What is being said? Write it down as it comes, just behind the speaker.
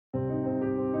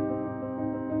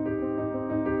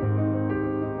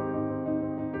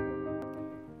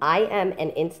I am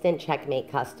an Instant Checkmate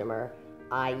customer.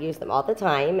 I use them all the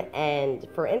time, and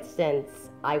for instance,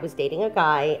 I was dating a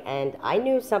guy and I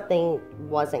knew something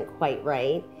wasn't quite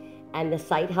right, and the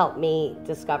site helped me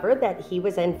discover that he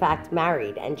was in fact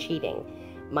married and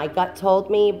cheating. My gut told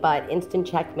me, but Instant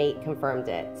Checkmate confirmed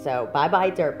it. So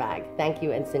bye-bye dirtbag. Thank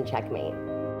you, Instant Checkmate.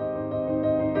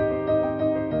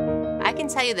 I can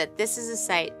tell you that this is a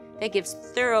site that gives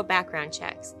thorough background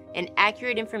checks and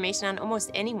accurate information on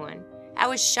almost anyone. I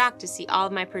was shocked to see all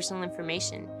of my personal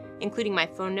information, including my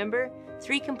phone number,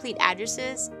 3 complete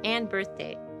addresses, and birth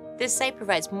date. This site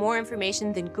provides more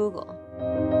information than Google.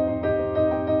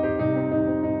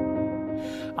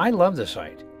 I love the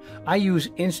site. I use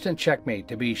Instant Checkmate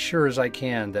to be sure as I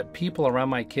can that people around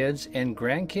my kids and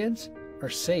grandkids are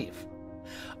safe.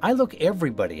 I look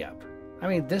everybody up. I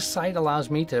mean, this site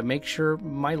allows me to make sure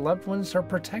my loved ones are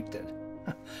protected.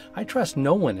 I trust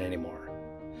no one anymore.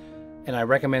 And I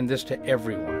recommend this to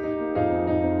everyone.